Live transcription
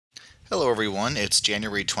Hello everyone, it's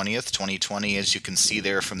January 20th, 2020. As you can see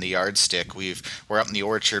there from the yardstick, we're up in the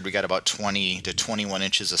orchard. We got about 20 to 21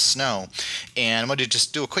 inches of snow. And I'm going to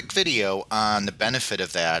just do a quick video on the benefit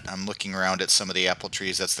of that. I'm looking around at some of the apple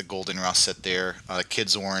trees. That's the golden russet there.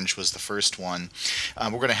 Kid's orange was the first one. We're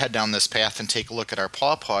going to head down this path and take a look at our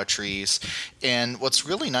pawpaw trees. And what's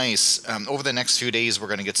really nice, over the next few days, we're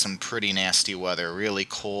going to get some pretty nasty weather, really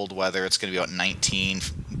cold weather. It's going to be about 19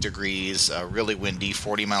 degrees, really windy,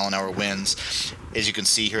 40-mile-an-hour winds. As you can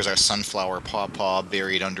see, here's our sunflower pawpaw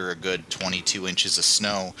buried under a good 22 inches of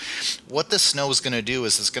snow. What the snow is going to do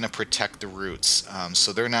is it's going to protect the roots,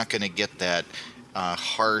 so they're not going to get that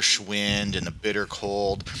harsh wind and the bitter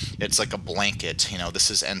cold. It's like a blanket. This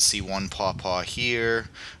is NC1 pawpaw here.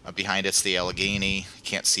 Behind it's the Allegheny. You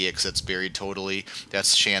can't see it because it's buried totally.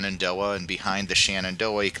 That's Shenandoah, and behind the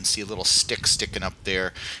Shenandoah you can see a little stick sticking up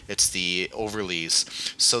there. It's the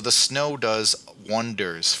overleas. So the snow does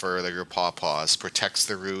wonders for your pawpaws, protects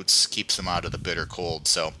the roots, keeps them out of the bitter cold.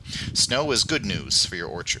 So snow is good news for your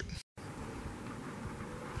orchard.